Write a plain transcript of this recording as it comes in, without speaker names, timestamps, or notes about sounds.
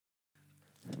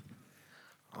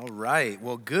All right.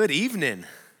 Well, good evening.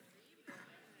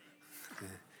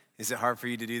 Is it hard for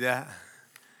you to do that?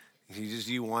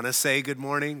 You want to say good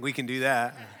morning? We can do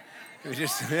that.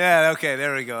 Okay,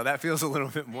 there we go. That feels a little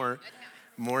bit more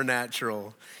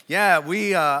natural. Yeah,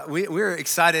 we're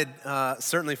excited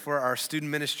certainly for our student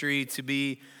ministry to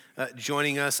be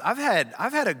joining us. I've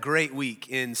had a great week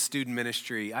in student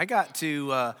ministry. I got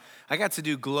to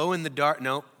do glow in the dark.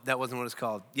 Nope, that wasn't what it's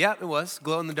called. Yeah, it was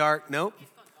glow in the dark. Nope.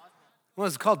 Well,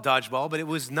 it's called dodgeball, but it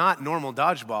was not normal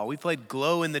dodgeball. We played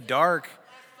glow in the dark,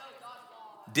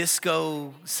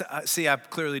 disco. See, I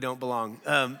clearly don't belong.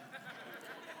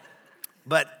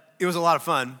 But it was a lot of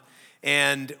fun,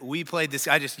 and we played this.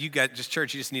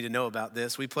 Church, you just need to know about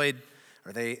this. We played,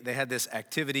 or they had this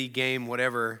activity game,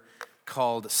 whatever,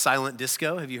 called Silent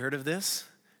Disco. Have you heard of this?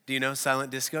 Do you know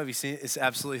Silent Disco? Have you seen it? It's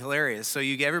absolutely hilarious. So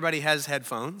everybody has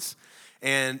headphones.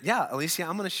 And yeah, Alicia,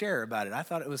 I'm going to share about it. I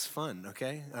thought it was fun.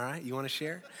 Okay, all right, you want to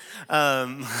share?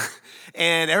 And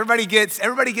everybody gets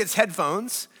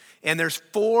headphones, and there's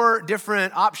 4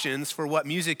 different options for what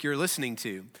music you're listening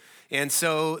to. And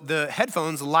so the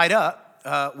headphones light up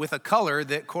with a color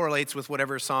that correlates with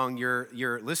whatever song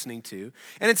you're listening to,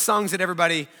 and it's songs that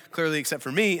everybody, clearly except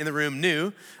for me in the room,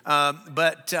 knew.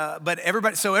 But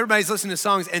everybody's listening to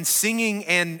songs and singing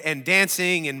and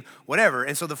dancing and whatever.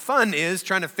 And so the fun is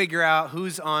trying to figure out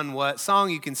who's on what song.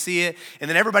 You can see it, and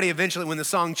then everybody eventually, when the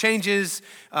song changes,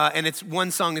 and it's one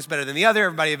song is better than the other,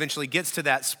 everybody eventually gets to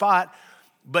that spot.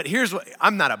 But here's what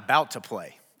I'm not about to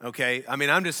play. Okay, I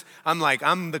mean,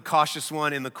 I'm the cautious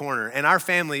one in the corner. And our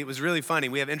family, it was really funny.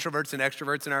 We have introverts and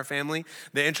extroverts in our family.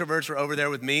 The introverts were over there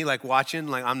with me, like watching,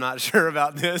 like I'm not sure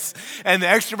about this. And the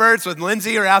extroverts with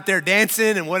Lindsay are out there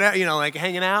dancing and whatever, like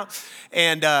hanging out.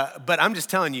 And but I'm just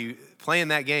telling you, playing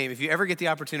that game, if you ever get the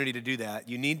opportunity to do that,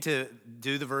 you need to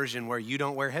do the version where you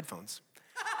don't wear headphones.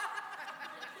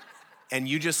 And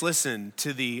you just listen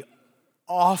to the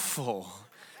awful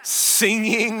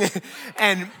singing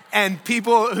and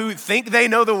people who think they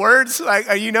know the words. Like,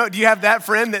 do you have that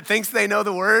friend that thinks they know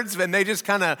the words and they just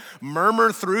kind of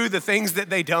murmur through the things that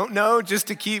they don't know just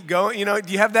to keep going?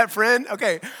 Do you have that friend?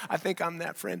 Okay, I think I'm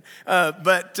that friend.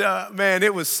 But man,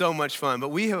 it was so much fun.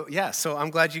 But so I'm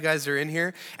glad you guys are in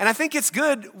here. And I think it's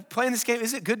good playing this game.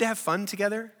 Is it good to have fun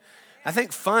together? I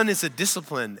think fun is a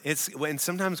discipline. And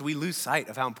sometimes we lose sight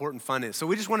of how important fun is. So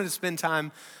we just wanted to spend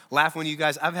time laughing with you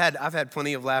guys. I've had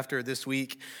plenty of laughter this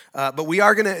week, but we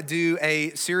are going to do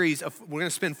a series. We're going to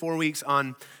spend 4 weeks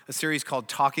on a series called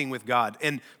Talking with God.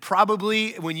 And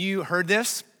probably when you heard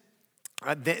this,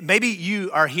 maybe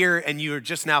you are here and you are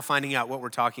just now finding out what we're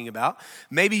talking about.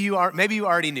 Maybe you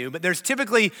already knew, but there's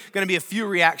typically going to be a few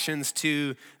reactions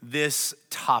to this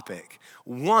topic.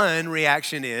 One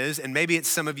reaction is, and maybe it's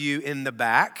some of you in the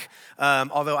back,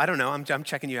 although I don't know, I'm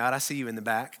checking you out. I see you in the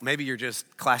back. Maybe you're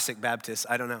just classic Baptist.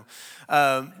 I don't know.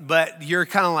 But you're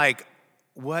kind of like,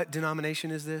 what denomination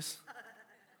is this?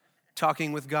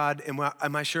 Talking with God,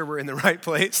 am I sure we're in the right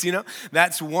place?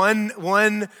 That's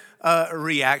one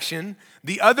reaction.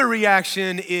 The other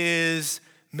reaction is,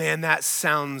 man, that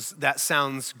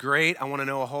sounds great. I want to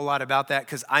know a whole lot about that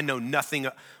because I know nothing.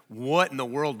 What in the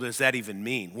world does that even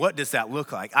mean? What does that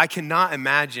look like? I cannot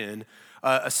imagine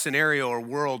a scenario or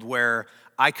world where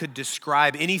I could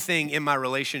describe anything in my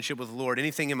relationship with the Lord,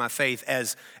 anything in my faith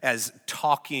as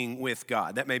talking with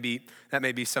God. That may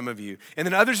be some of you. And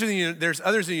then there's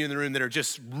others of you in the room that are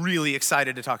just really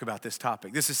excited to talk about this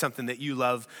topic. This is something that you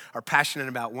love, are passionate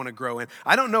about, want to grow in.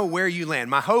 I don't know where you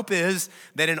land. My hope is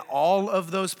that in all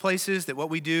of those places, that what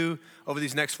we do over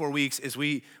these next 4 weeks is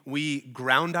we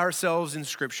ground ourselves in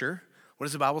Scripture. What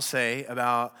does the Bible say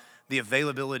about the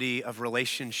availability of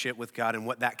relationship with God and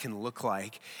what that can look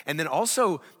like? And then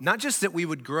also, not just that we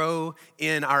would grow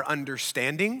in our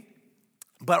understanding,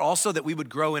 but also that we would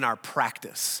grow in our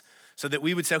practice. So that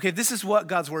we would say, okay, if this is what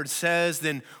God's word says,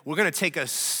 then we're going to take a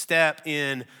step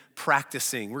in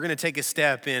practicing. We're going to take a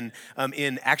step in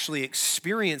actually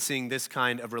experiencing this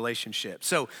kind of relationship.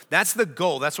 So that's the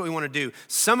goal. That's what we want to do.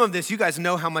 Some of this, you guys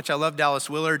know how much I love Dallas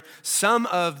Willard. Some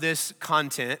of this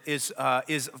content is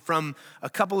from a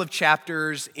couple of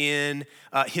chapters in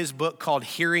his book called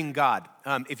Hearing God.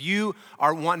 If you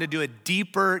are wanting to do a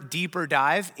deeper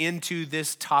dive into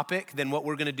this topic than what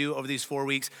we're going to do over these 4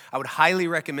 weeks, I would highly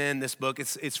recommend this book.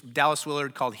 It's Dallas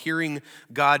Willard called Hearing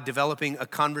God, Developing a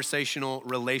Conversational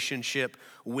Relationship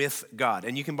with God.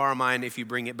 And you can borrow mine if you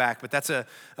bring it back, but that's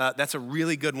a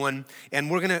really good one. And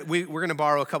we're gonna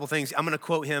borrow a couple things. I'm gonna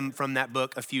quote him from that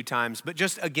book a few times, but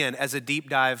just again, as a deep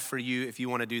dive for you if you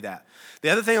wanna do that. The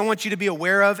other thing I want you to be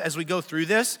aware of as we go through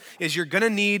this is you're gonna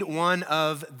need one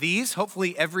of these.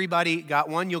 Hopefully everybody got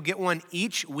one. You'll get one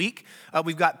each week.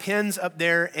 We've got pens up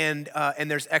there and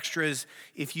there's extras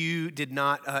if you did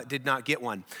not get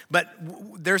one. But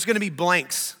there's gonna be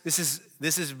blanks. This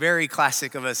is very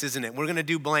classic of us, isn't it? We're gonna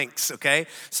do blanks, okay?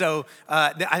 So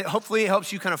hopefully it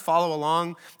helps you kind of follow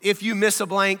along. If you miss a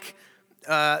blank,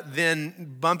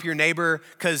 then bump your neighbor,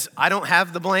 because I don't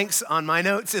have the blanks on my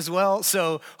notes as well.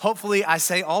 So hopefully I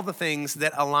say all the things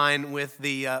that align with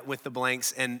the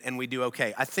blanks, and we do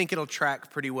okay. I think it'll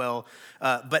track pretty well,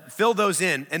 but fill those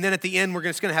in. And then at the end, we're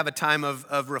just gonna have a time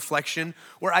of reflection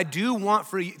where I do want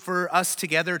for us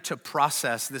together to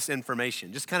process this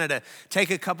information. Just kind of to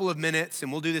take a couple of minutes,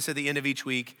 and we'll do this at the end of each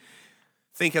week.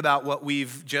 Think about what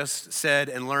we've just said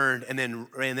and learned, and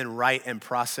then write and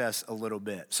process a little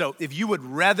bit. So if you would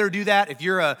rather do that, if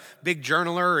you're a big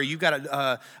journaler or you've got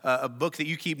a book that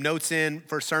you keep notes in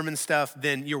for sermon stuff,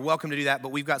 then you're welcome to do that,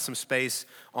 but we've got some space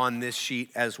on this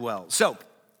sheet as well. So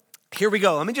here we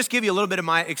go. Let me just give you a little bit of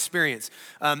my experience.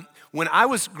 When I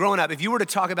was growing up, if you were to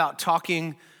talk about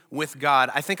talking with God,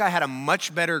 I think I had a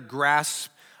much better grasp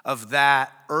of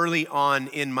that early on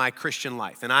in my Christian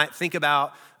life. And I think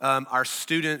about our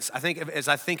students. As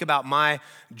I think about my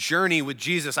journey with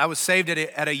Jesus, I was saved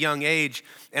at a young age,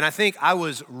 and I think I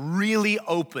was really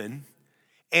open.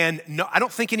 And no, I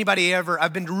don't think anybody ever,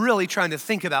 I've been really trying to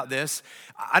think about this.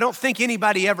 I don't think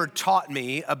anybody ever taught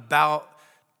me about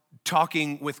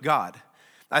talking with God.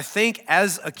 I think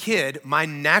as a kid, my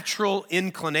natural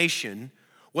inclination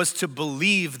was to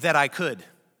believe that I could,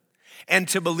 and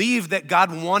to believe that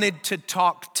God wanted to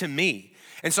talk to me.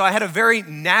 And so I had a very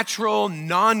natural,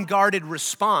 non-guarded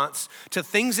response to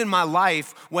things in my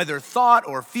life, whether thought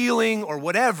or feeling or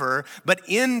whatever, but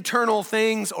internal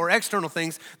things or external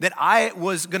things that I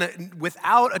was gonna,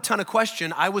 without a ton of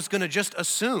question, I was gonna just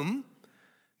assume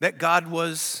that God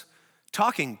was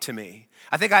talking to me.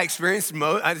 I think I experienced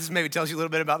this maybe tells you a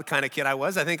little bit about the kind of kid I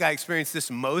was. I think I experienced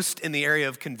this most in the area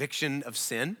of conviction of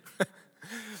sin.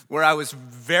 Where I was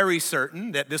very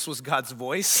certain that this was God's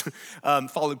voice,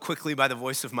 followed quickly by the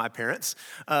voice of my parents.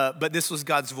 But this was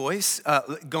God's voice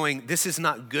going, this is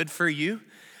not good for you.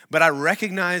 But I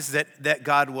recognized that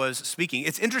God was speaking.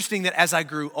 It's interesting that as I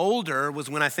grew older was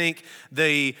when I think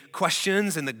the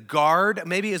questions and the guard,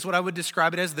 maybe is what I would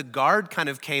describe it as, the guard kind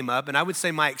of came up. And I would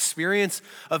say my experience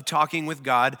of talking with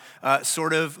God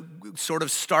sort of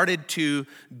started to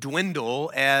dwindle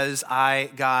as I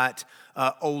got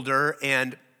older,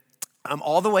 and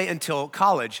all the way until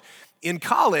college. In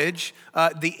college,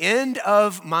 the end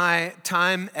of my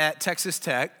time at Texas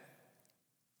Tech,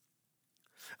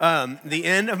 the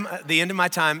end of my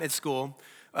time at school,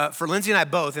 for Lindsay and I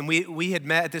both, and we had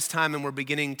met at this time and we're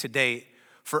beginning to date.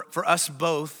 For us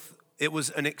both, it was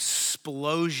an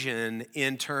explosion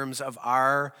in terms of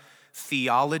our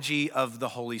theology of the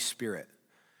Holy Spirit.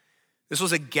 This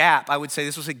was a gap, I would say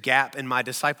this was a gap in my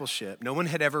discipleship. No one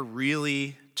had ever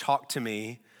really talked to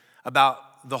me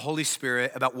about the Holy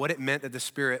Spirit, about what it meant that the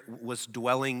Spirit was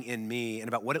dwelling in me, and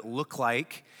about what it looked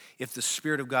like if the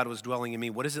Spirit of God was dwelling in me.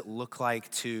 What does it look like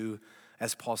to,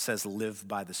 as Paul says, live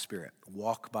by the Spirit,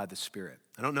 walk by the Spirit?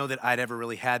 I don't know that I'd ever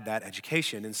really had that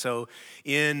education. And so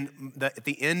at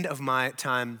the end of my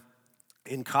time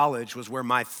in college was where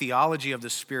my theology of the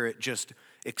Spirit just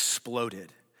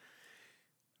exploded.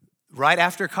 Right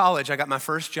after college, I got my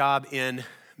first job in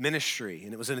ministry,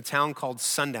 and it was in a town called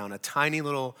Sundown, a tiny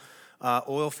little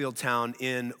oil field town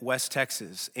in West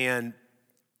Texas. And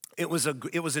it was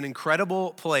an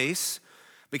incredible place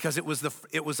because it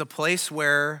was a place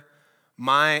where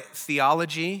my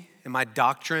theology and my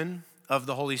doctrine of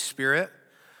the Holy Spirit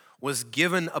was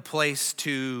given a place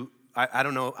to, I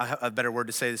don't know a better word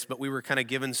to say this, but we were kind of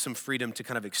given some freedom to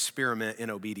kind of experiment in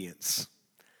obedience.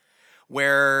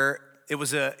 Where it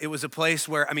was a place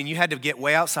where, I mean, you had to get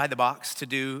way outside the box to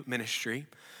do ministry.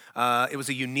 It was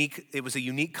a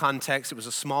unique context. It was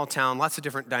a small town, lots of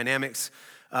different dynamics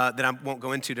that I won't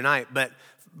go into tonight. But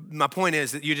my point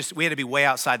is that we had to be way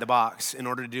outside the box in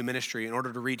order to do ministry, in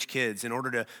order to reach kids, in order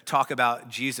to talk about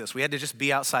Jesus. We had to just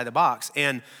be outside the box.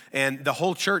 And the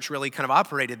whole church really kind of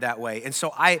operated that way. And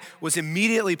so I was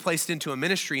immediately placed into a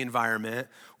ministry environment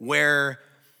where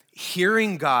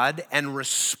hearing God and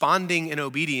responding in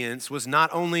obedience was not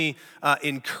only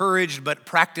encouraged, but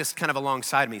practiced kind of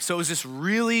alongside me. So it was this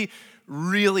really,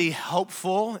 really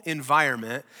helpful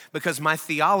environment because my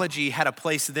theology had a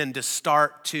place then to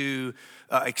start to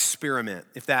experiment,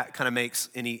 if that kind of makes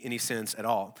any sense at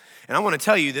all. And I want to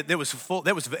tell you that that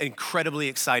was an incredibly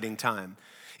exciting time.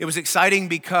 It was exciting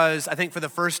because I think for the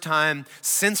first time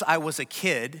since I was a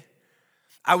kid,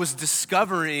 I was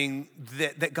discovering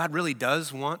that God really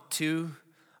does want to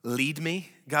lead me.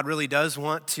 God really does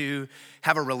want to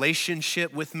have a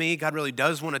relationship with me. God really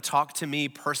does want to talk to me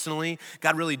personally.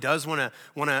 God really does want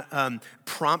to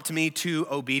prompt me to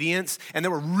obedience. And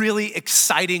there were really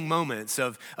exciting moments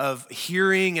of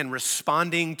hearing and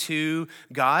responding to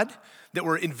God that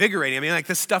were invigorating. I mean, like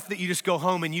the stuff that you just go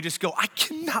home and you just go, I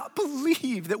cannot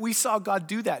believe that we saw God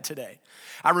do that today.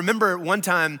 I remember one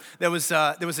time there was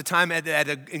a time at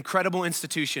an incredible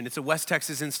institution. It's a West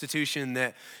Texas institution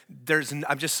that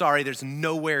I'm just sorry, there's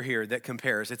nowhere here that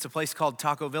compares. It's a place called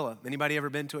Taco Villa. Anybody ever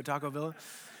been to a Taco Villa?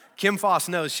 Kim Foss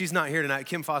knows. She's not here tonight.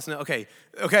 Kim Foss knows. Okay.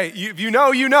 You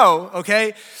know,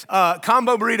 okay?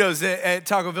 Combo burritos at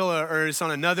Taco Villa are just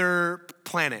on another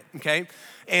planet, okay?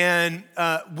 And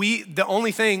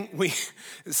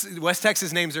West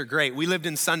Texas names are great. We lived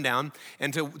in Sundown,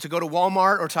 and to go to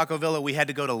Walmart or Taco Villa, we had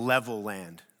to go to Level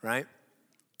Land, right?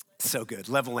 So good,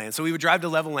 Level Land. So we would drive to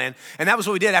Level Land, and that was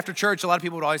what we did. After church, a lot of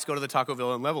people would always go to the Taco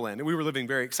Villa and Level Land, and we were living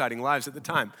very exciting lives at the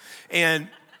time. And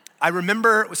I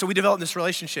remember, so we developed this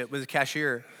relationship with a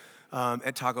cashier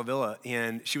at Taco Villa,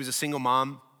 and she was a single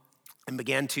mom and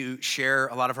began to share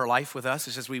a lot of her life with us.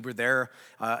 It's just we were there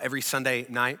every Sunday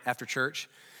night after church.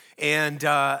 And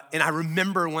I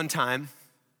remember one time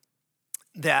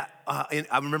that, I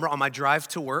remember on my drive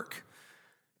to work,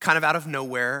 kind of out of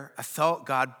nowhere, I felt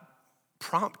God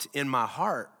prompt in my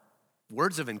heart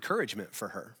words of encouragement for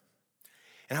her.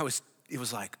 And it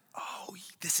was like, oh,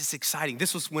 this is exciting.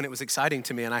 This was when it was exciting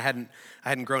to me, and I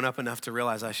hadn't grown up enough to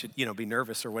realize I should, be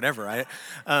nervous or whatever.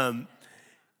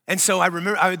 And so I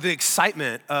remember the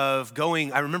excitement of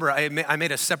going. I remember I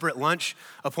made a separate lunch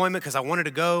appointment because I wanted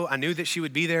to go. I knew that she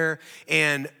would be there,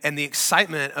 and the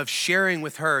excitement of sharing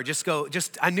with her.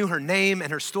 I knew her name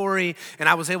and her story, and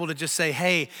I was able to just say,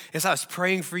 hey, as I was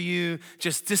praying for you,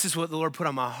 this is what the Lord put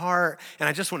on my heart, and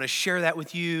I just want to share that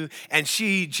with you. And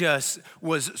she just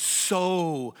was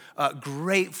so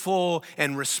grateful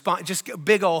and just a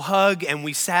big old hug, and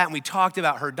we sat and we talked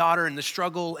about her daughter and the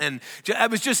struggle, and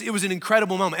it was an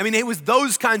incredible moment. I mean, it was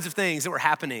those kinds of things that were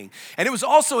happening. And it was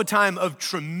also a time of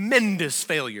tremendous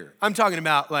failure. I'm talking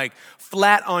about like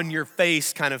flat on your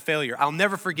face kind of failure. I'll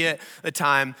never forget the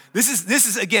time. This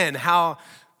is again, how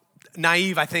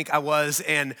naive I think I was.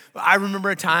 And I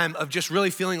remember a time of just really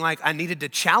feeling like I needed to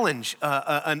challenge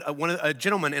a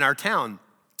gentleman in our town.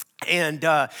 And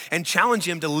challenge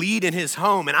him to lead in his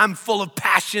home. And I'm full of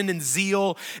passion and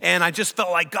zeal. And I just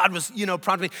felt like God was,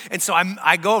 prompting me. And so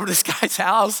I go over to this guy's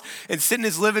house and sit in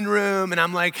his living room. And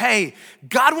I'm like, hey,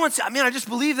 I just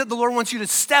believe that the Lord wants you to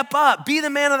step up, be the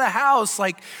man of the house,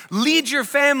 like lead your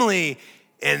family.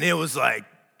 And it was like,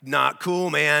 not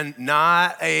cool, man.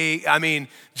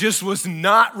 Just was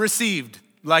not received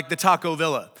like the Taco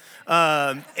Villa.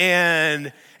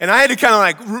 And I had to kind of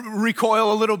like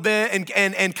recoil a little bit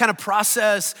and kind of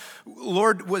process,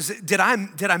 Lord, did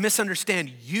I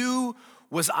misunderstand you?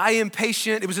 Was I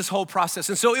impatient? It was this whole process.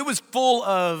 And so it was full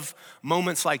of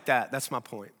moments like that. That's my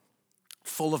point.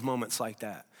 Full of moments like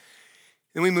that.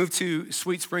 Then we moved to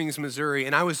Sweet Springs, Missouri,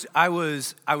 and I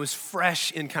was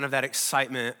fresh in kind of that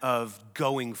excitement of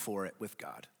going for it with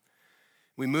God.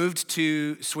 We moved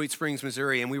to Sweet Springs,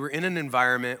 Missouri, and we were in an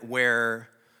environment where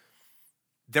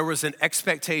there was an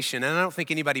expectation, and I don't think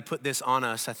anybody put this on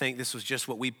us. I think this was just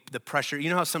the pressure. You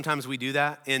know how sometimes we do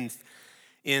that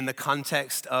in the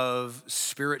context of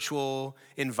spiritual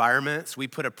environments? We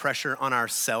put a pressure on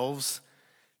ourselves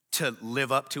to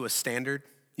live up to a standard.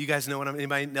 You guys know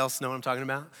anybody else know what I'm talking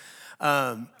about?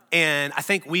 And I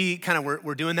think we kind of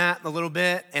were doing that a little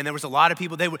bit. And there was a lot of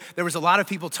people, there was a lot of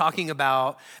people talking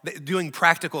about doing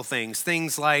practical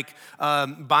things like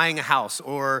buying a house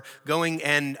or going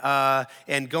and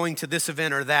going to this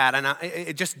event or that.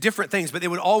 And just different things. But it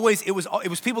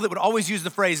was people that would always use the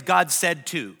phrase, God said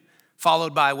to,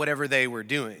 followed by whatever they were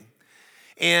doing.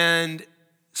 And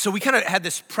so we kind of had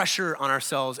this pressure on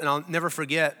ourselves. And I'll never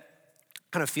forget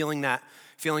kind of feeling that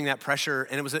pressure.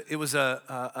 And it was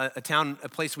a town, a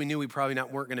place we knew we probably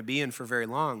weren't going to be in for very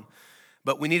long,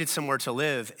 but we needed somewhere to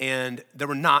live, and there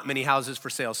were not many houses for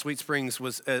sale. Sweet Springs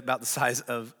was about the size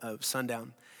of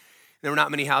Sundown. There were not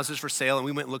many houses for sale, and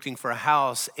we went looking for a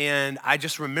house, and I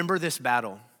just remember this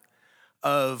battle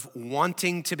of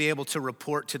wanting to be able to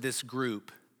report to this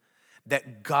group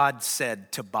that God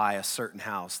said to buy a certain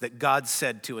house, that God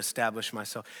said to establish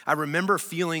myself. I remember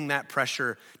feeling that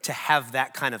pressure to have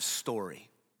that kind of story.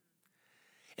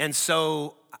 And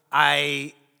so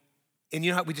and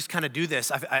you know how we just kind of do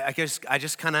this. I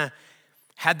just kind of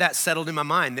had that settled in my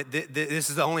mind that this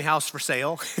is the only house for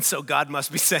sale. And so God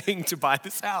must be saying to buy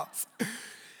this house.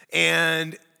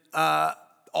 And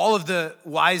all of the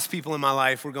wise people in my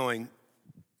life were going,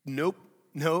 nope.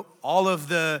 All of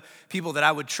the people that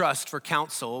I would trust for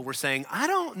counsel were saying, I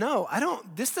don't know.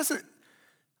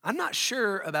 I'm not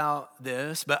sure about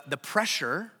this. But the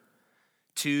pressure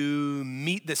to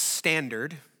meet the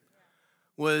standard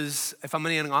was, if I'm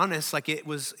being honest, like it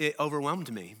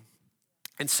overwhelmed me.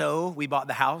 And so we bought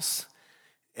the house,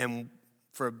 and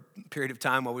for a period of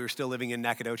time while we were still living in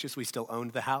Nacogdoches, we still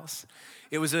owned the house.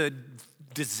 It was a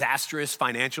disastrous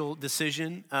financial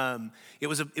decision. It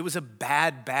was a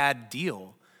bad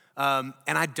deal. And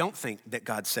I don't think that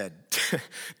God said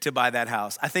to buy that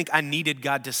house. I think I needed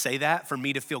God to say that for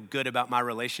me to feel good about my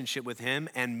relationship with him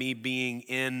and me being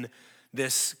in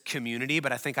this community.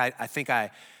 But I think I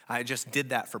just did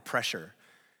that for pressure.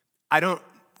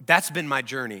 That's been my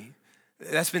journey.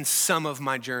 That's been some of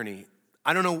my journey.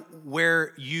 I don't know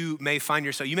where you may find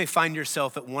yourself. You may find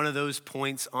yourself at one of those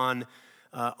points on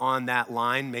that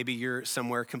line. Maybe you're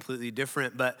somewhere completely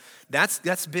different, but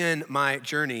that's been my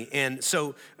journey. And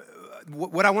so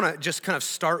what I want to just kind of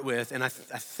start with, and I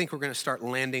think we're going to start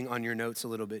landing on your notes a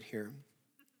little bit here,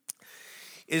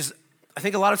 is I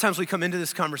think a lot of times we come into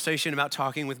this conversation about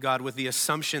talking with God with the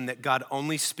assumption that God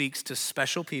only speaks to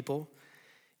special people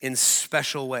in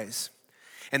special ways.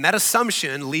 And that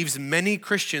assumption leaves many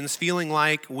Christians feeling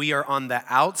like we are on the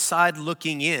outside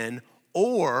looking in,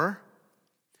 or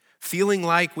feeling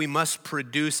like we must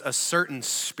produce a certain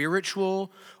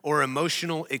spiritual or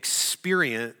emotional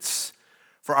experience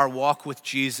for our walk with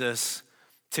Jesus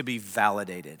to be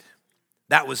validated.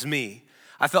 That was me.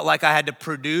 I felt like I had to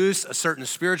produce a certain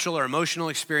spiritual or emotional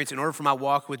experience in order for my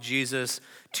walk with Jesus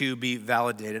to be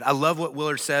validated. I love what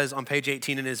Willard says on page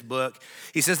 18 in his book.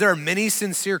 He says, there are many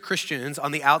sincere Christians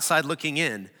on the outside looking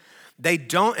in. They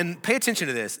don't, and pay attention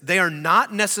to this, they are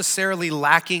not necessarily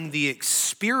lacking the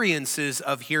experiences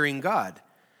of hearing God,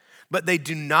 but they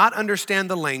do not understand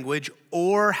the language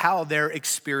or how their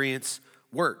experience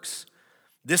works.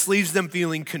 This leaves them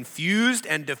feeling confused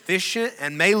and deficient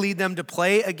and may lead them to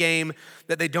play a game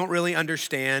that they don't really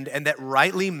understand and that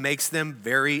rightly makes them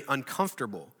very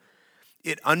uncomfortable.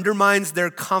 It undermines their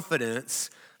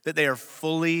confidence that they are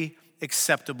fully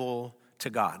acceptable to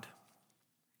God.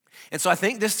 And so I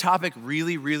think this topic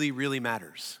really, really, really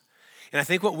matters. And I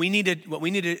think what we need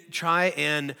to try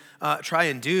and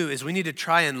do is we need to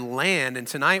try and land. And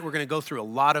tonight we're going to go through a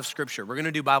lot of scripture. We're going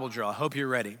to do Bible drill. I hope you're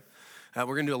ready. We're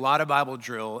going to do a lot of Bible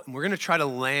drill, and we're going to try to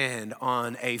land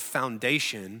on a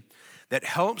foundation that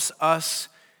helps us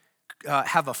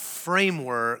have a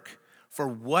framework for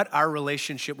what our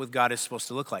relationship with God is supposed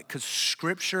to look like. Because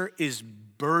Scripture is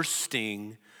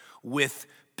bursting with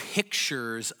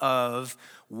pictures of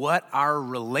what our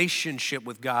relationship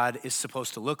with God is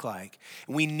supposed to look like.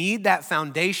 And we need that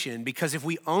foundation because if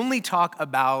we only talk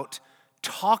about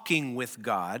talking with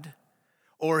God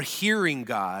or hearing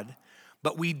God,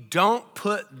 but we don't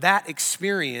put that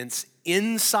experience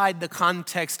inside the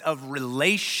context of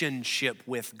relationship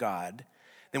with God,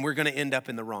 then we're going to end up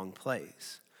in the wrong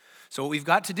place. So what we've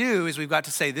got to do is we've got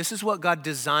to say, this is what God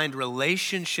designed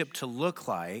relationship to look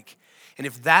like. And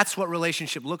if that's what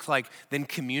relationship looks like, then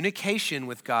communication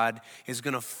with God is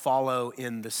going to follow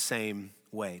in the same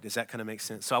way. Does that kind of make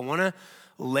sense? So I want to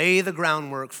lay the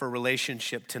groundwork for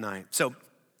relationship tonight. So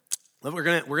we're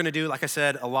gonna do, like I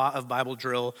said, a lot of Bible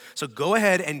drill. So go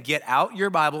ahead and get out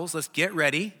your Bibles. Let's get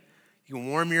ready. You can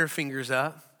warm your fingers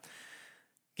up.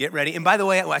 Get ready. And by the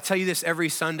way, I tell you this every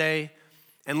Sunday.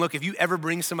 And look, if you ever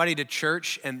bring somebody to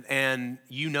church and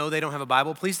you know they don't have a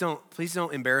Bible, please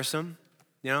don't embarrass them.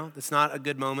 You know, it's not a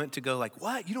good moment to go like,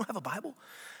 what? You don't have a Bible?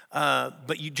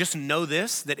 But you just know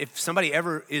this, that if somebody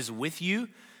ever is with you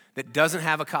that doesn't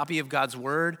have a copy of God's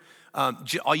word,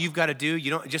 all you've got to do, you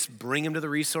don't just bring them to the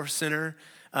resource center.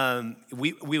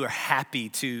 We were happy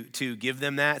to give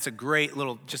them that. It's a great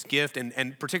little just gift,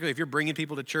 and particularly if you're bringing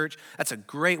people to church, that's a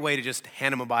great way to just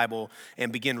hand them a Bible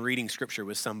and begin reading scripture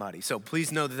with somebody. So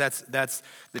please know that that's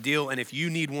the deal, and if you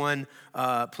need one,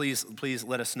 please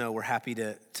let us know. We're happy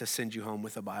to send you home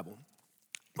with a Bible.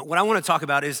 But what I want to talk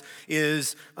about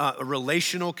is a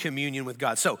relational communion with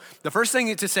God. So the first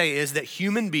thing to say is that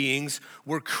human beings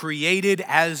were created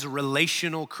as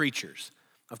relational creatures.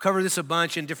 I've covered this a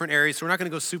bunch in different areas, so we're not going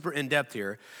to go super in depth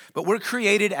here. But we're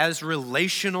created as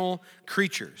relational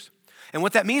creatures. And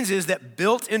what that means is that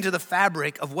built into the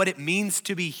fabric of what it means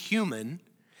to be human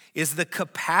is the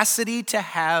capacity to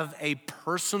have a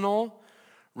personal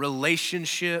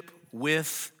relationship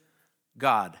with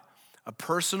God. A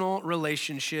personal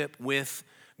relationship with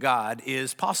God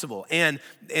is possible. And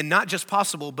not just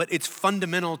possible, but it's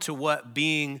fundamental to what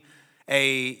being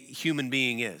a human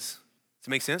being is. Does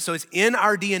that make sense? So it's in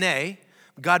our DNA.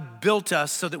 God built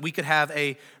us so that we could have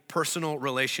a personal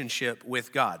relationship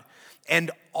with God.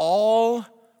 And all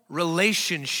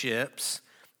relationships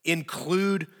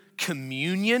include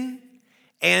communion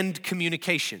and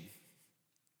communication.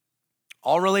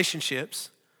 All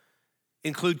relationships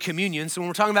include communion. So when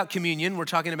we're talking about communion, we're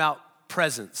talking about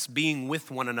presence, being with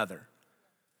one another.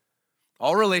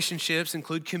 All relationships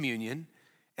include communion,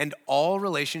 and all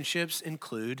relationships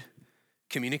include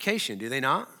communication, do they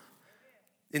not?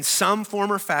 In some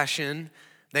form or fashion,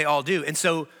 they all do. And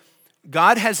so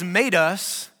God has made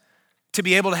us to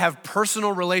be able to have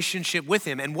personal relationship with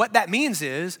him. And what that means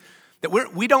is that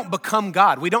we don't become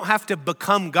God. We don't have to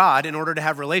become God in order to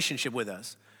have relationship with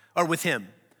us or with him.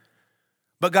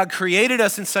 But God created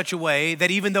us in such a way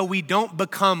that even though we don't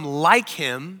become like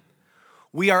him,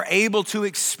 we are able to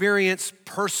experience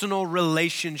personal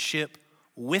relationship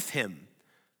with him.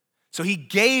 So he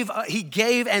gave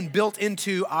and built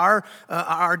into our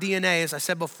DNA, as I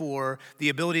said before, the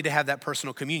ability to have that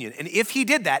personal communion. And if he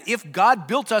did that, if God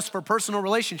built us for personal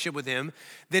relationship with him,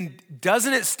 then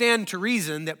doesn't it stand to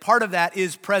reason that part of that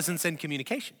is presence and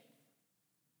communication?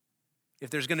 If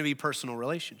there's going to be personal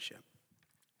relationship,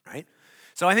 right?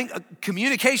 So I think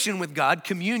communication with God,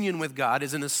 communion with God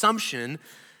is an assumption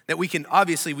that we can,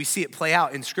 obviously we see it play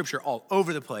out in scripture all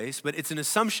over the place, but it's an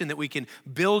assumption that we can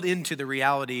build into the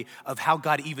reality of how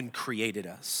God even created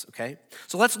us, okay?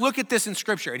 So let's look at this in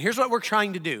scripture, and here's what we're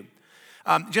trying to do.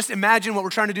 Just imagine what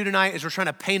we're trying to do tonight is we're trying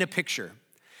to paint a picture.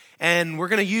 And we're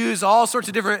gonna use all sorts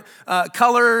of different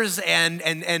colors,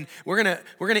 and we're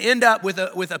gonna end up with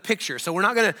a picture. So we're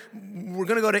gonna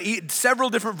go to several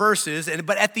different verses,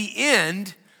 but at the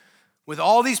end, with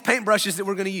all these paintbrushes that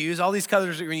we're gonna use, all these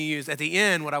colors that we're gonna use, at the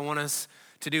end, what I want us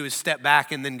to do is step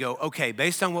back and then go, okay,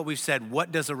 based on what we've said,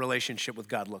 what does a relationship with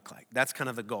God look like? That's kind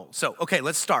of the goal. So, okay,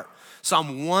 let's start.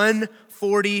 Psalm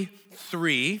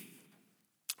 143,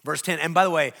 verse 10. And by the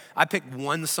way, I picked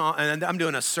one psalm, and I'm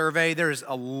doing a survey. There's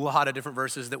a lot of different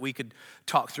verses that we could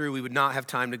talk through. We would not have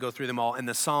time to go through them all, and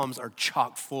the Psalms are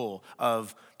chock full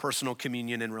of personal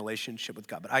communion and relationship with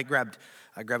God. But I grabbed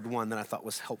one that I thought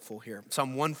was helpful here.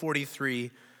 Psalm 143,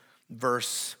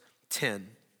 verse 10.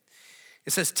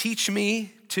 It says, "Teach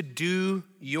me to do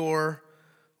your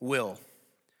will,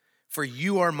 for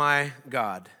you are my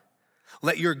God.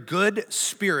 Let your good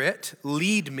spirit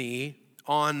lead me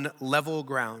on level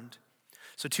ground."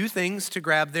 So two things to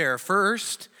grab there.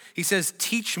 First, he says,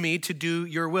 teach me to do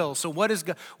your will. So what is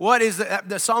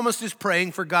the psalmist is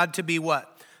praying for God to be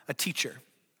what? A teacher.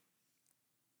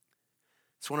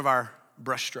 It's one of our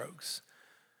brushstrokes.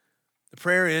 The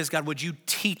prayer is, God, would you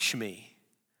teach me?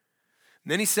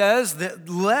 And then he says that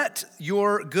let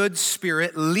your good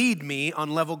spirit lead me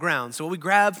on level ground. So what we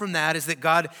grab from that is that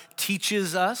God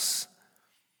teaches us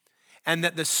and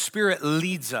that the Spirit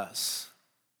leads us.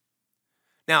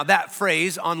 Now, that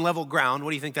phrase, on level ground,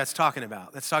 what do you think that's talking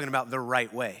about? That's talking about the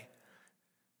right way.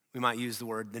 We might use the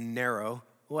word the narrow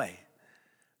way,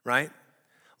 right?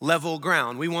 Level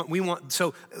ground. We want,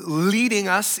 so leading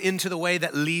us into the way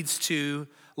that leads to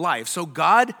life. So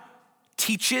God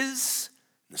teaches,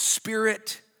 the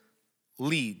Spirit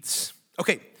leads.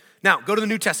 Okay, now go to the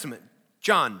New Testament.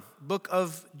 John, book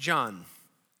of John.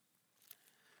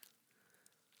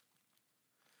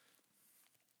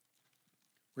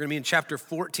 We're gonna be in chapter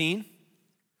 14.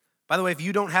 By the way, if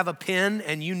you don't have a pen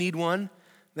and you need one,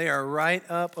 they are right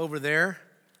up over there.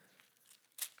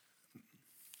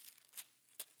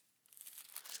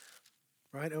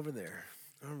 Right over there.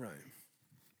 All right.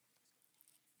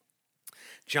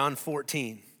 John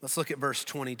 14. Let's look at verse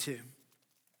 22.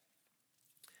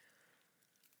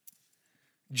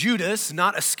 Judas,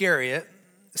 not Iscariot,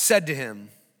 said to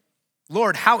him,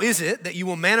 "Lord, how is it that you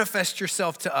will manifest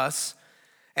yourself to us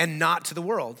and not to the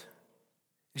world?"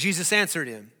 Jesus answered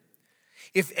him,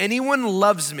 "If anyone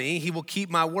loves me, he will keep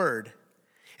my word,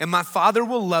 and my Father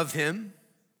will love him,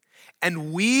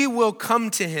 and we will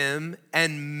come to him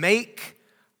and make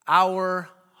our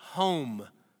home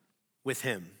with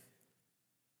him."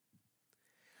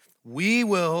 We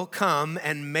will come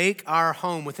and make our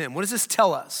home with him. What does this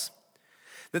tell us?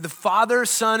 That the Father,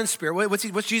 Son, and Spirit,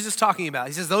 what's Jesus talking about?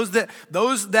 He says, those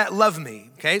that love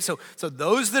me, okay? So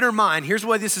those that are mine, here's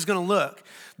what this is gonna look.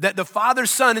 That the Father,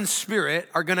 Son, and Spirit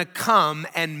are gonna come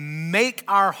and make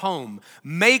our home,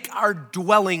 make our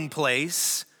dwelling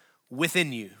place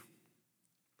within you.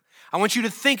 I want you to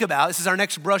think about, this is our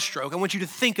next brushstroke, I want you to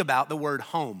think about the word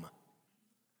home.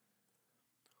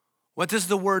 What does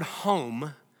the word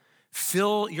home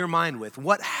fill your mind with?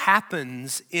 What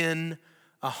happens in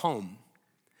a home?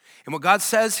 And what God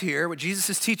says here, what Jesus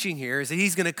is teaching here, is that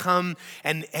he's gonna come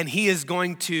and he is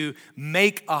going to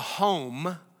make a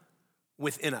home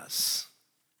within us.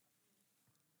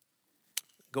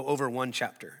 Go over one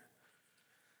chapter,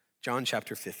 John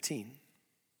chapter 15,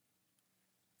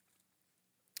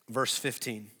 verse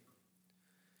 15.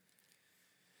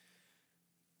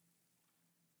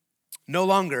 No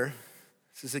longer,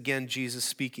 this is again Jesus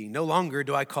speaking, no longer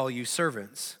do I call you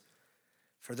servants,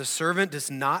 for the servant does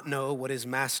not know what his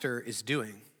master is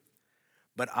doing.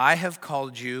 But I have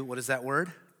called you, what is that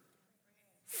word?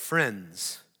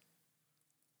 Friends.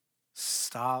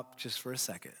 Stop just for a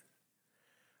second.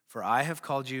 For I have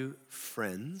called you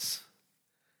friends.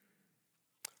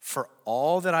 For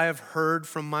all that I have heard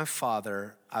from my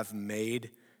Father, I've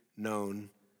made known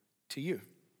to you.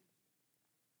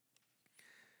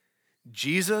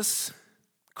 Jesus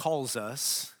calls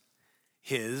us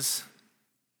his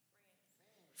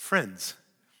friends.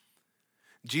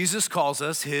 Jesus calls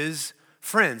us his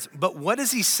friends. But what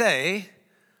does he say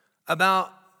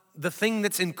about the thing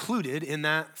that's included in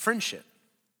that friendship?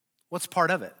 What's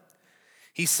part of it?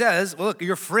 He says, well, look,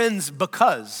 you're friends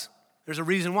because there's a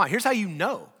reason why. Here's how you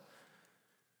know.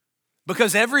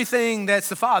 Because everything that's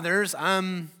the Father's,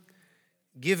 I'm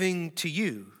giving to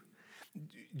you.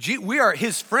 We are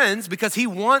his friends because he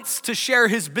wants to share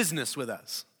his business with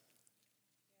us.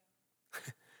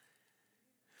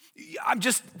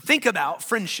 Just think about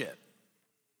friendship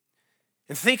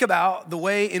and think about the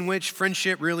way in which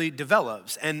friendship really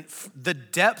develops. And the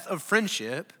depth of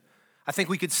friendship, I think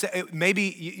we could say, maybe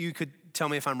you could tell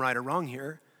me if I'm right or wrong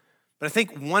here, but I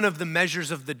think one of the measures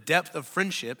of the depth of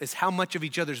friendship is how much of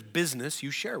each other's business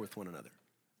you share with one another.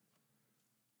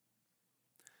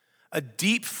 A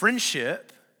deep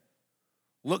friendship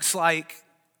looks like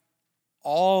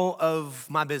all of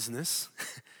my business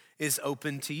is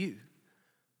open to you.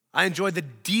 I enjoy the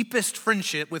deepest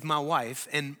friendship with my wife,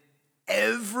 and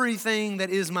everything that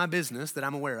is my business that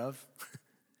I'm aware of,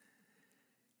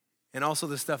 and also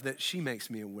the stuff that she makes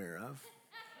me aware of,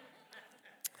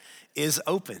 is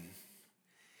open.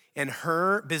 And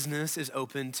her business is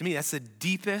open to me. That's the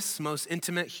deepest, most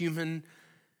intimate human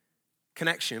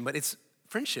connection. But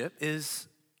friendship is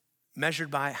measured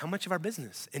by how much of our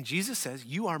business. And Jesus says,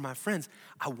 you are my friends.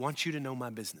 I want you to know my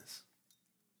business.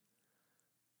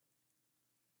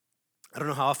 I don't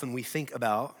know how often we think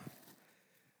about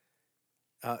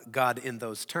God in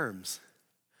those terms.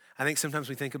 I think sometimes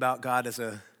we think about God as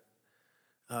a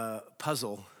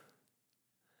puzzle,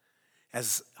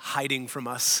 as hiding from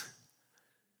us,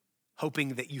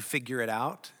 hoping that you figure it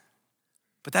out.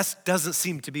 But that doesn't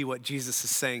seem to be what Jesus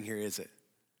is saying here, is it?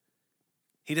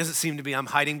 He doesn't seem to be, I'm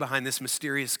hiding behind this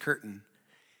mysterious curtain.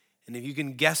 And if you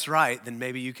can guess right, then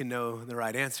maybe you can know the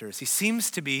right answers. He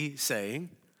seems to be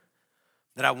saying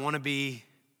that I want to be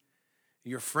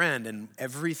your friend, and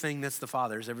everything that's the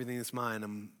Father's, everything that's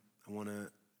mine, I want to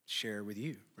share with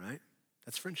you, right?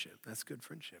 That's friendship. That's good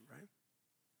friendship, right?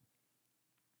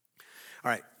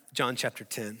 All right, John chapter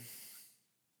 10.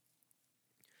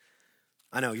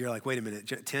 I know, you're like, wait a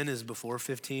minute, 10 is before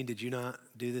 15. Did you not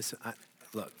do this?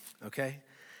 Look, okay?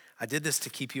 I did this to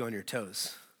keep you on your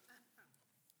toes.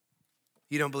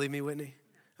 You don't believe me, Whitney?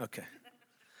 Okay.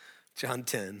 John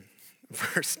 10,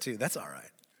 verse 2. That's all right.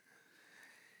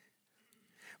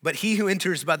 But he who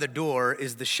enters by the door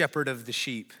is the shepherd of the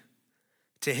sheep.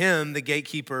 To him, the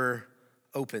gatekeeper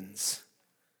opens.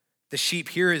 The sheep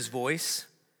hear his voice,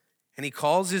 and he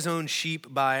calls his own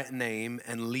sheep by name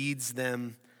and leads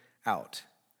them out.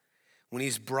 When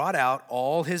he's brought out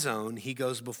all his own, he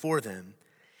goes before them,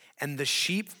 and the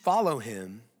sheep follow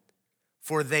him,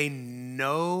 for they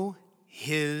know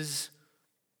his,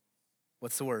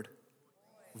 what's the word?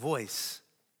 Voice.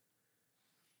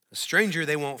 A stranger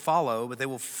they won't follow, but they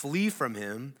will flee from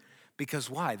him, because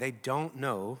why? They don't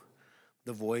know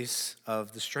the voice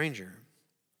of the stranger.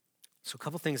 So a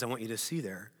couple things I want you to see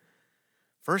there.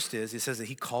 First is, it says that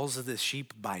he calls the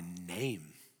sheep by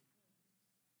name.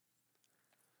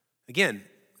 Again,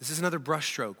 this is another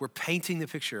brushstroke. We're painting the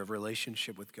picture of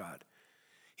relationship with God.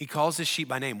 He calls his sheep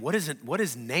by name. What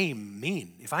does name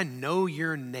mean? If I know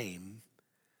your name,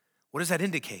 what does that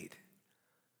indicate?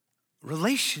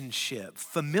 Relationship,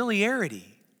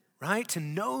 familiarity, right? To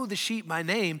know the sheep by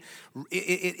name,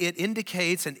 it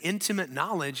indicates an intimate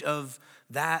knowledge of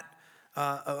that,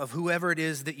 of whoever it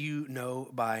is that you know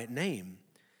by name.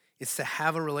 It's to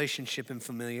have a relationship and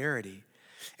familiarity.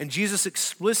 And Jesus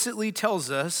explicitly tells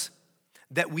us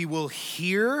that we will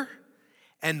hear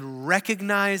and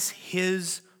recognize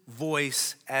his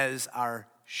voice as our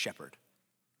shepherd.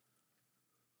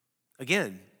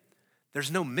 Again,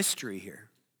 there's no mystery here.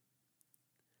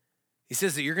 He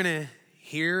says that you're going to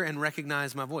hear and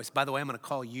recognize my voice. By the way, I'm going to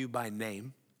call you by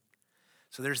name.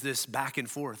 So there's this back and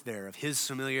forth there of his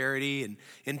familiarity and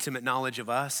intimate knowledge of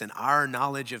us and our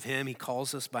knowledge of him. He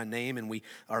calls us by name and we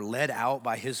are led out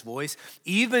by his voice.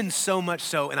 Even so much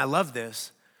so, and I love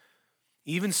this,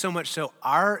 even so much so,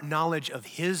 our knowledge of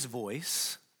his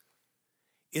voice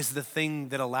is the thing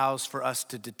that allows for us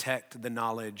to detect the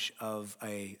knowledge of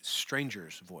a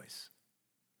stranger's voice.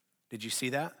 Did you see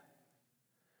that?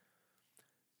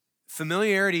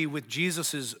 Familiarity with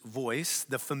Jesus' voice,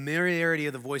 the familiarity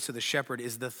of the voice of the shepherd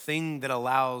is the thing that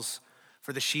allows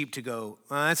for the sheep to go,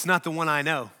 that's not the one I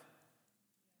know.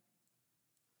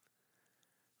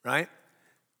 Right?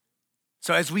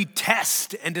 So as we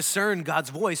test and discern God's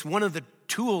voice, one of the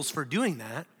tools for doing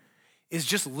that is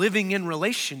just living in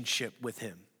relationship with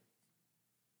him.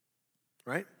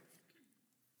 Right?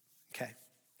 Okay.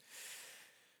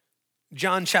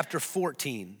 John chapter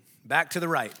 14, back to the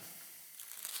right.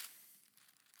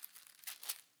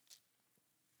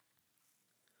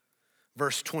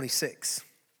 Verse 26.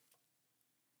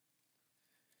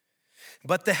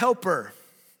 But the Helper,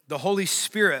 the Holy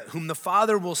Spirit, whom the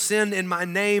Father will send in my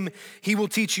name, he will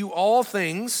teach you all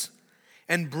things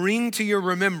and bring to your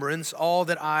remembrance all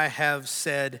that I have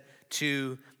said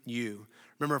to you.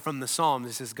 Remember from the Psalms,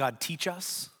 it says, God teach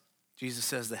us. Jesus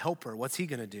says the Helper, what's he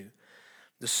going to do?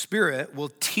 The Spirit will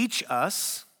teach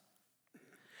us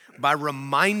by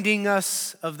reminding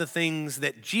us of the things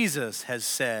that Jesus has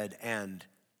said and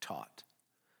taught.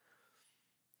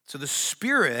 So the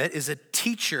Spirit is a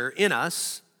teacher in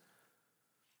us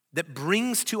that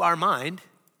brings to our mind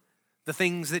the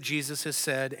things that Jesus has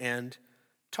said and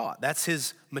taught. That's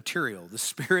his material. The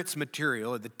Spirit's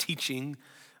material, the teachings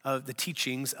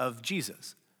of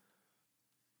Jesus.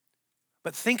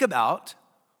 But think about,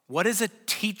 what does a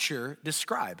teacher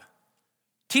describe?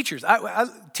 Teachers,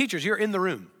 teachers, you're in the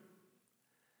room.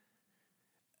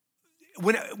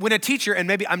 When a teacher, and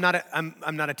maybe I'm not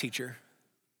a teacher.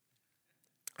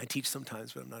 I teach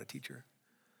sometimes, but I'm not a teacher.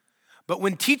 But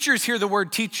when teachers hear the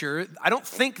word teacher, I don't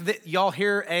think that y'all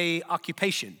hear a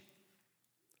occupation.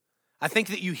 I think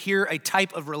that you hear a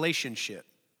type of relationship.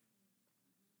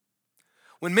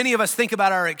 When many of us think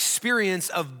about our experience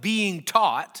of being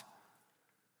taught,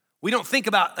 we don't think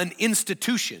about an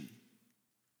institution.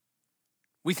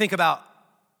 We think about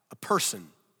a person.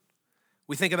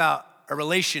 We think about a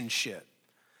relationship.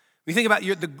 We think about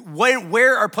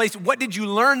where our place, what did you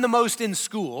learn the most in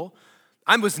school?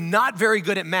 I was not very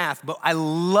good at math, but I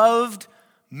loved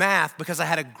math because I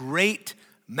had a great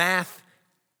math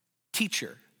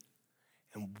teacher.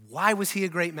 And why was he a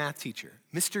great math teacher?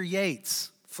 Mr.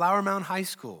 Yates, Flower Mound High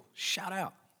School, shout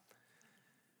out.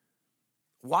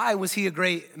 Why was he a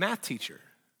great math teacher?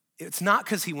 It's not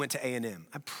because he went to A&M,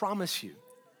 I promise you.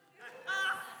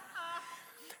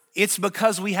 It's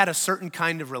because we had a certain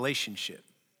kind of relationship.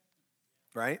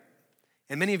 Right?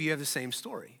 And many of you have the same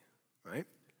story, right?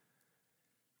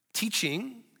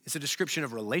 Teaching is a description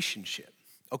of relationship.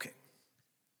 Okay.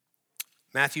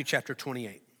 Matthew chapter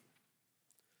 28.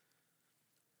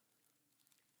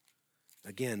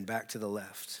 Again, back to the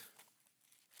left.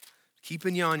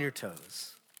 Keeping you on your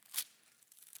toes.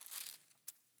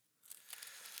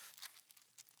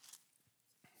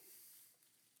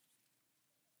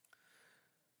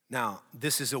 Now,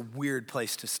 this is a weird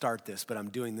place to start this, but I'm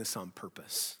doing this on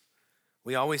purpose.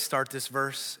 We always start this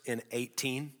verse in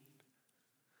 18.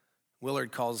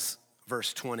 Willard calls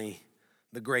verse 20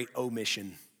 the great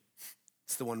omission.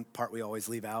 It's the one part we always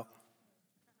leave out.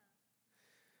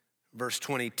 Verse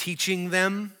 20, teaching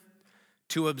them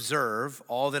to observe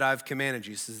all that I've commanded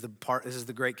you. This is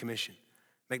the Great Commission.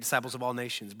 Make disciples of all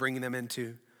nations, bringing them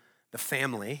into the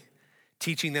family,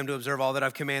 teaching them to observe all that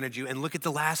I've commanded you. And look at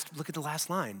the last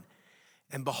line.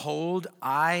 And behold,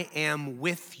 I am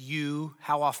with you,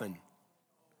 how often?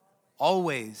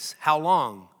 Always. How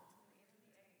long?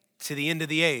 To the end of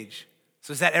the age.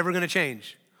 So is that ever going to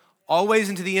change? Always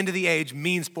and to the end of the age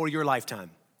means for your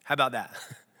lifetime. How about that?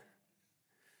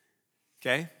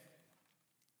 Okay?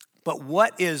 But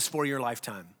what is for your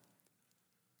lifetime?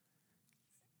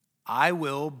 I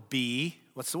will be,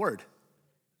 what's the word?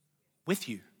 With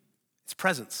you. It's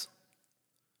presence.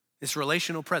 It's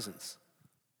relational presence.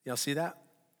 Y'all see that?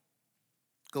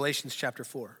 Galatians chapter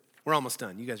 4. We're almost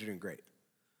done. You guys are doing great.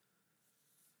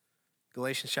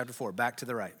 Galatians chapter 4, back to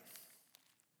the right.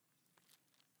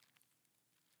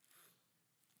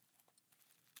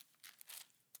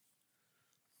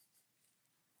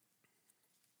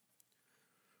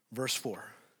 Verse 4.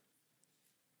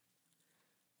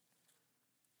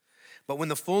 But when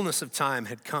the fullness of time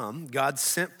had come, God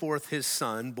sent forth his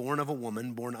son, born of a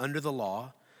woman, born under the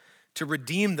law, to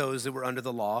redeem those that were under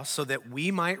the law, so that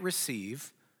we might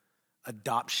receive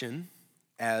adoption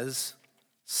as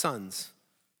sons.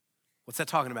 What's that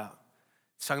talking about?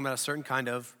 It's talking about a certain kind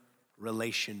of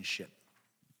relationship.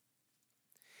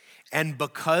 And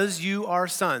because you are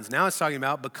sons, now it's talking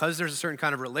about because there's a certain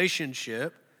kind of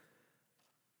relationship,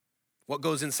 what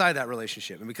goes inside that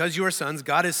relationship. And because you are sons,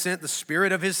 God has sent the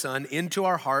Spirit of his Son into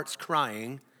our hearts,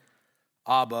 crying,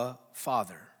 Abba,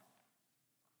 Father.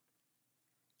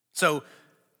 So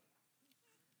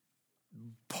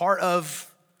part of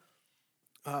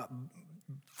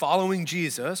following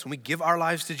Jesus, when we give our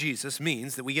lives to Jesus,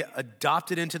 means that we get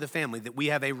adopted into the family, that we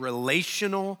have a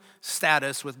relational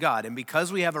status with God. And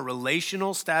because we have a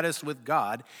relational status with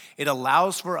God, it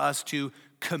allows for us to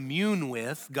commune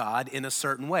with God in a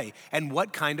certain way. And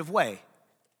what kind of way?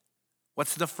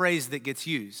 What's the phrase that gets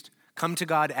used? Come to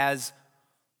God as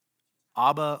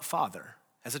Abba, Father.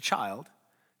 As a child,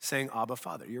 saying Abba,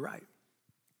 Father. You're right.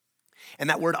 And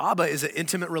that word Abba is an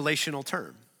intimate relational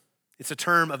term. It's a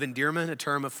term of endearment, a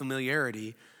term of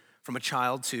familiarity from a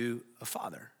child to a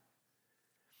father.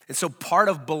 And so part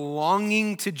of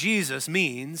belonging to Jesus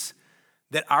means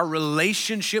that our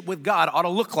relationship with God ought to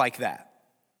look like that.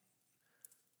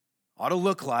 Ought to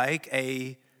look like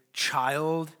a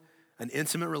child, an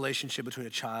intimate relationship between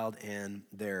a child and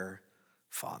their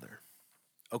father.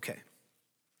 Okay.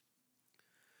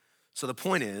 So the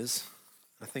point is,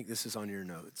 I think this is on your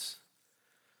notes.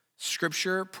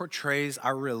 Scripture portrays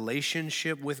our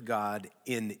relationship with God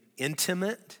in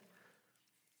intimate,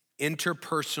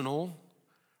 interpersonal,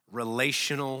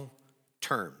 relational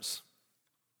terms.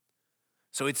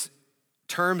 So it's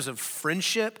terms of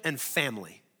friendship and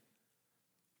family.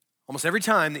 Almost every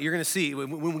time that you're going to see,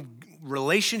 when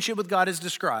relationship with God is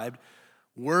described,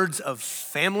 words of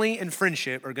family and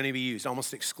friendship are going to be used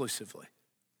almost exclusively.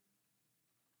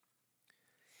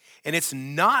 And it's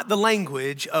not the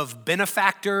language of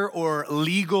benefactor or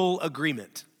legal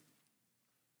agreement.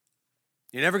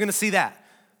 You're never going to see that.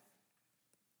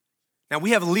 Now,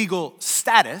 we have legal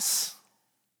status,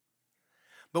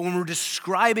 but when we're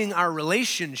describing our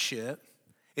relationship,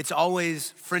 it's always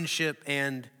friendship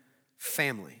and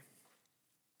family.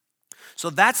 So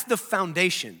that's the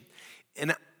foundation.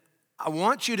 And I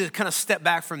want you to kind of step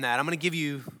back from that. I'm going to give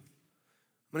you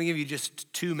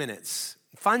just 2 minutes.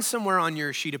 Find somewhere on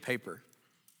your sheet of paper.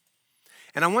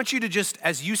 And I want you to just,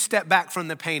 as you step back from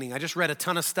the painting, I just read a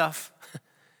ton of stuff.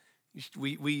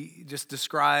 We just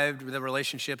described the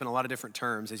relationship in a lot of different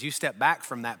terms. As you step back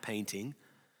from that painting,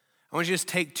 I want you to just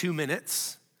take 2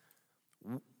 minutes.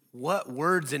 What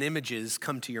words and images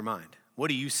come to your mind? What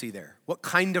do you see there? What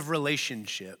kind of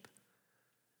relationship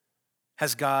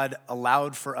has God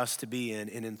allowed for us to be in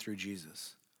and through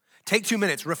Jesus? Take 2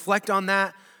 minutes, reflect on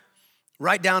that,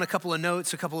 write down a couple of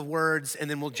notes, a couple of words, and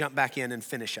then we'll jump back in and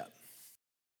finish up.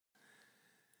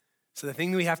 So the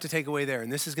thing we have to take away there,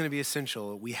 and this is going to be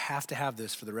essential, we have to have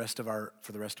this for the rest of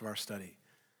our study.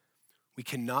 We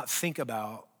cannot think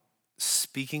about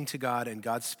speaking to God and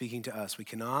God speaking to us. We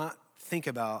cannot think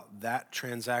about that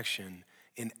transaction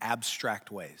in abstract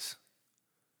ways.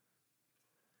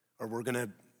 Or we're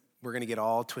going to get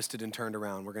all twisted and turned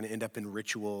around. We're going to end up in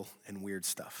ritual and weird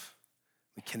stuff.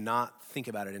 We cannot think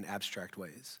about it in abstract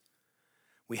ways.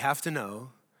 We have to know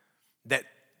that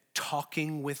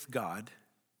talking with God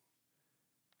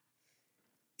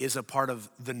is a part of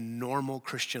the normal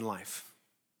Christian life,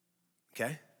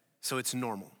 okay? So it's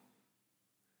normal,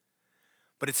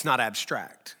 but it's not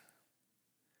abstract.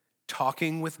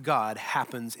 Talking with God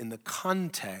happens in the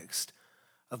context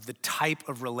of the type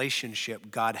of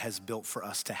relationship God has built for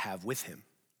us to have with him.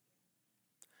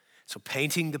 So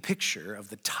painting the picture of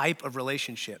the type of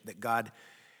relationship that God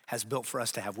has built for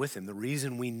us to have with him, the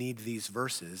reason we need these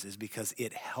verses is because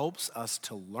it helps us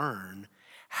to learn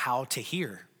how to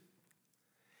hear.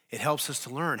 It helps us to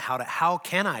learn how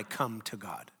can I come to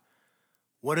God?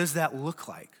 What does that look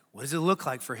like? What does it look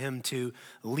like for him to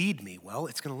lead me? Well,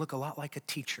 it's going to look a lot like a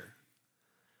teacher,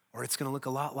 or it's going to look a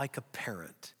lot like a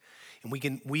parent. And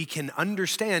we can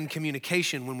understand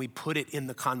communication when we put it in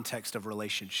the context of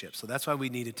relationships. So that's why we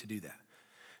needed to do that.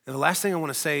 And the last thing I want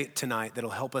to say tonight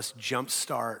that'll help us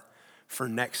jumpstart for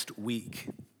next week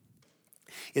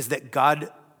is that God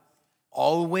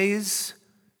always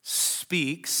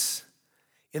speaks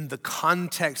in the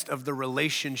context of the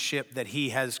relationship that he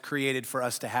has created for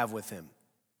us to have with him.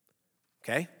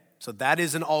 Okay? So that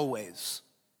is an always.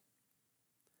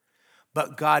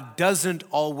 But God doesn't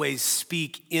always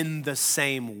speak in the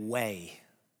same way.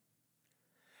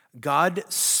 God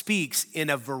speaks in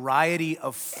a variety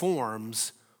of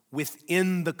forms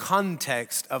within the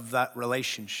context of that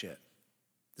relationship.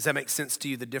 Does that make sense to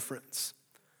you, the difference?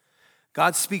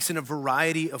 God speaks in a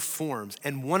variety of forms.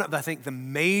 And one of, I think, the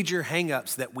major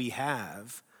hangups that we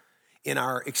have in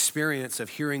our experience of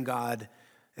hearing God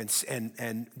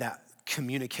and that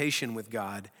communication with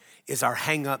God is our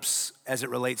hangups as it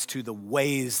relates to the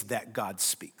ways that God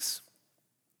speaks.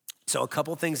 So a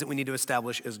couple things that we need to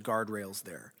establish as guardrails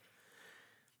there.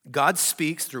 God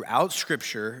speaks throughout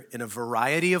Scripture in a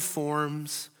variety of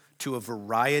forms to a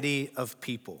variety of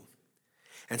people.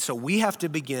 And so we have to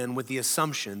begin with the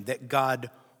assumption that God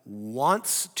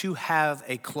wants to have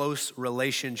a close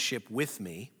relationship with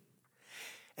me,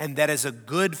 and that as a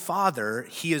good father,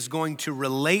 he is going to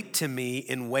relate to me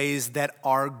in ways that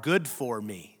are good for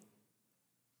me.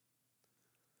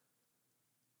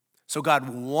 So God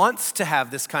wants to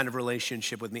have this kind of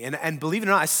relationship with me. And believe it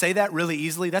or not, I say that really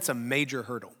easily. That's a major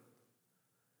hurdle.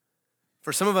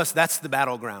 For some of us, that's the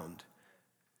battleground.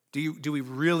 Do we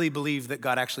really believe that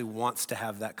God actually wants to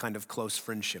have that kind of close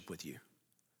friendship with you?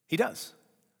 He does.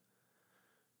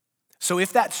 So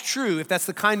if that's true, if that's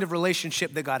the kind of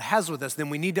relationship that God has with us, then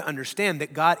we need to understand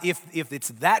that God, if it's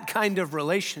that kind of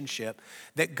relationship,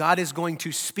 that God is going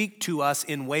to speak to us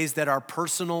in ways that are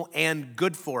personal and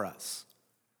good for us.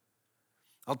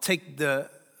 I'll take the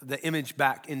image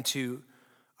back into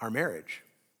our marriage.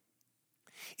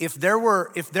 If there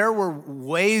were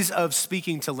ways of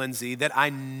speaking to Lindsay that I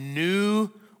knew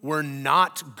were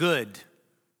not good,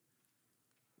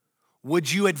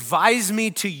 would you advise me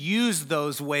to use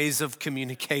those ways of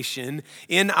communication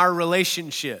in our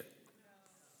relationship?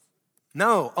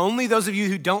 No, only those of you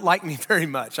who don't like me very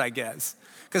much, I guess,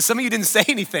 because some of you didn't say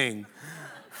anything.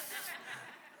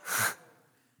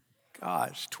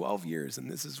 Gosh, 12 years and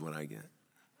this is what I get.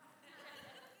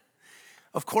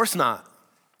 Of course not.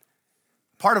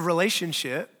 Part of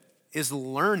relationship is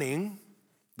learning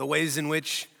the ways in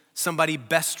which somebody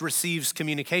best receives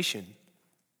communication,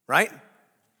 right?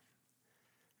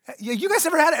 You guys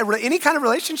ever had any kind of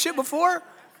relationship before?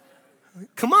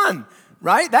 Come on,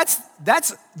 right? That's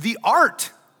the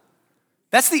art.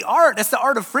 That's the art. That's the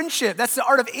art of friendship. That's the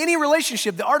art of any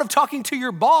relationship. The art of talking to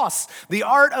your boss. The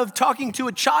art of talking to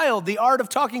a child. The art of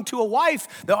talking to a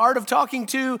wife. The art of talking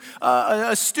to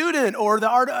a student, or the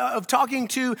art of talking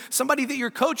to somebody that you're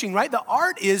coaching, right? The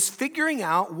art is figuring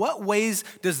out what ways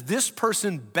does this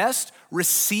person best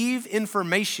receive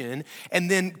information,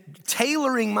 and then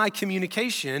tailoring my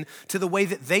communication to the way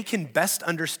that they can best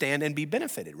understand and be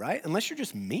benefited, right? Unless you're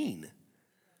just mean.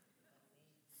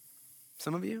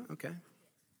 Some of you? Okay.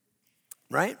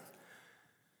 Right?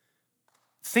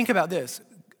 Think about this.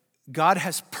 God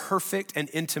has perfect and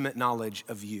intimate knowledge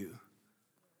of you.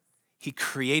 He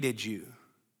created you.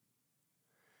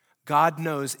 God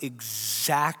knows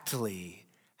exactly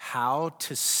how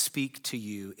to speak to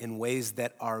you in ways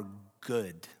that are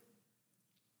good.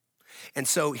 And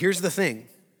so here's the thing.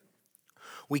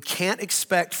 We can't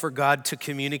expect for God to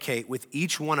communicate with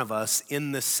each one of us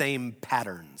in the same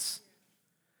patterns.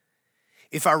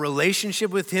 If our relationship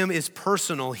with him is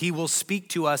personal, he will speak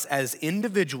to us as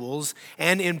individuals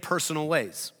and in personal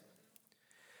ways.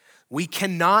 We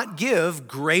cannot give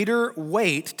greater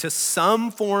weight to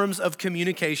some forms of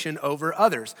communication over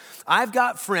others. I've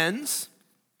got friends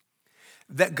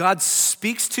that God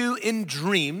speaks to in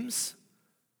dreams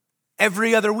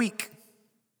every other week.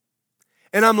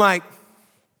 And I'm like,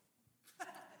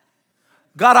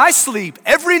 God, I sleep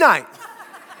every night.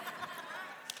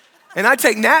 And I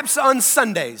take naps on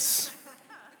Sundays.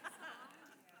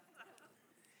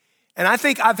 And I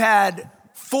think I've had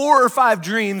 4 or 5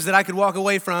 dreams that I could walk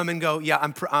away from and go, yeah,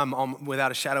 I'm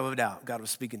without a shadow of a doubt, God was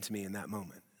speaking to me in that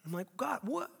moment. I'm like, God,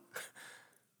 what?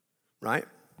 Right?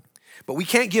 But we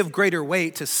can't give greater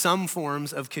weight to some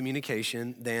forms of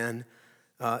communication than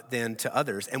to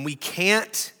others. And we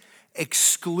can't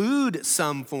exclude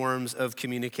some forms of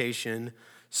communication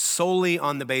solely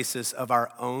on the basis of our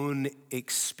own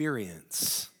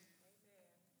experience.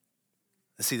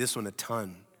 I see this one a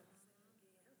ton.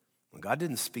 Well, God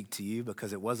didn't speak to you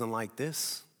because it wasn't like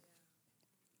this.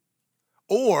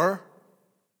 Or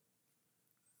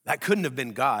that couldn't have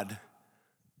been God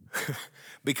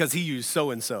because he used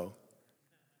so-and-so.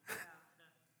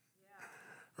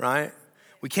 Right?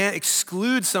 We can't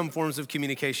exclude some forms of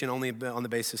communication only on the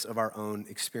basis of our own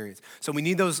experience. So we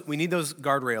need those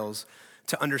guardrails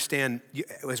to understand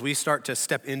as we start to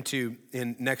step into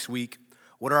in next week,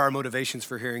 what are our motivations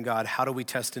for hearing God? How do we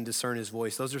test and discern his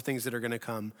voice? Those are things that are gonna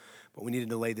come, but we needed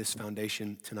to lay this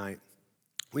foundation tonight.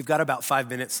 We've got about 5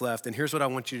 minutes left, and here's what I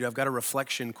want you to do. I've got a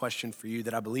reflection question for you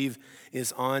that I believe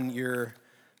is on your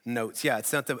notes. Yeah,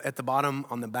 it's at the bottom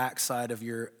on the back side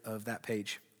of that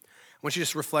page. I want you to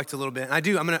just reflect a little bit.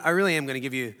 And I really am gonna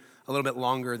give you a little bit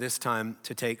longer this time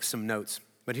to take some notes,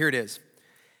 but here it is.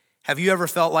 Have you ever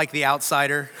felt like the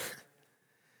outsider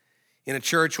in a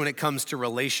church when it comes to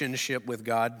relationship with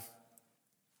God?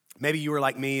 Maybe you were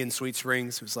like me in Sweet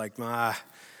Springs. It was like, I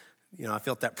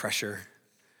felt that pressure.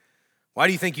 Why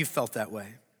do you think you felt that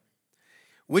way?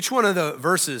 Which one of the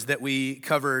verses that we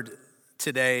covered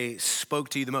today spoke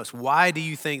to you the most? Why do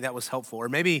you think that was helpful? Or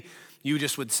maybe you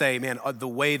just would say, man, the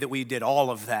way that we did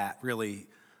all of that really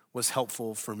was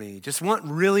helpful for me.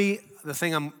 The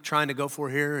thing I'm trying to go for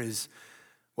here is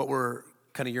what were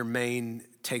kind of your main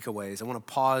takeaways. I want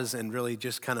to pause and really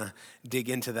just kind of dig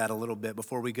into that a little bit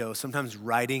before we go. Sometimes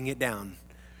writing it down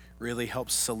really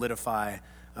helps solidify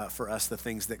for us the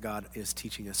things that God is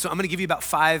teaching us. So I'm going to give you about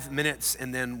 5 minutes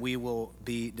and then we will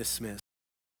be dismissed.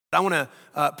 I want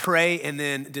to pray and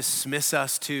then dismiss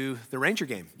us to the Ranger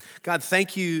game. God,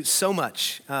 thank you so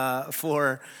much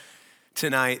for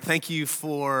tonight. Thank you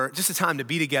for just a time to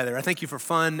be together. I thank you for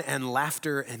fun and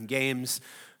laughter and games.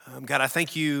 God, I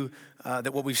thank you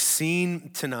that what we've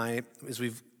seen tonight as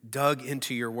we've dug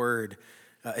into your word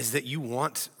is that you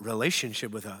want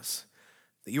relationship with us,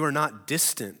 that you are not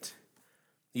distant,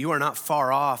 you are not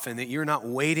far off, and that you're not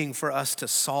waiting for us to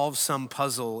solve some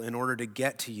puzzle in order to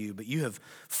get to you, but you have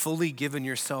fully given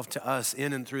yourself to us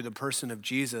in and through the person of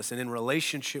Jesus. And in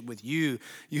relationship with you,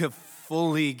 you have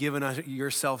fully given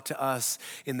yourself to us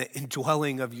in the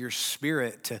indwelling of your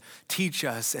Spirit to teach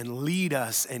us and lead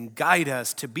us and guide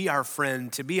us, to be our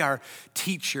friend, to be our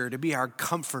teacher, to be our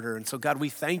comforter. And so God, we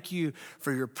thank you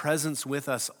for your presence with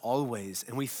us always.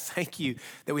 And we thank you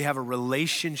that we have a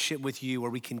relationship with you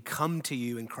where we can come to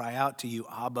you and cry out to you,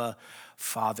 Abba,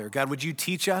 Father. God, would you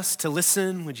teach us to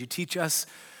listen? Would you teach us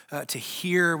to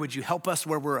hear? Would you help us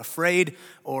where we're afraid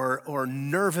or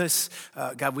nervous?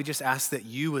 God, we just ask that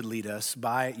you would lead us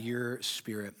by your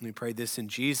Spirit. And we pray this in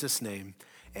Jesus' name,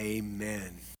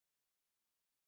 amen.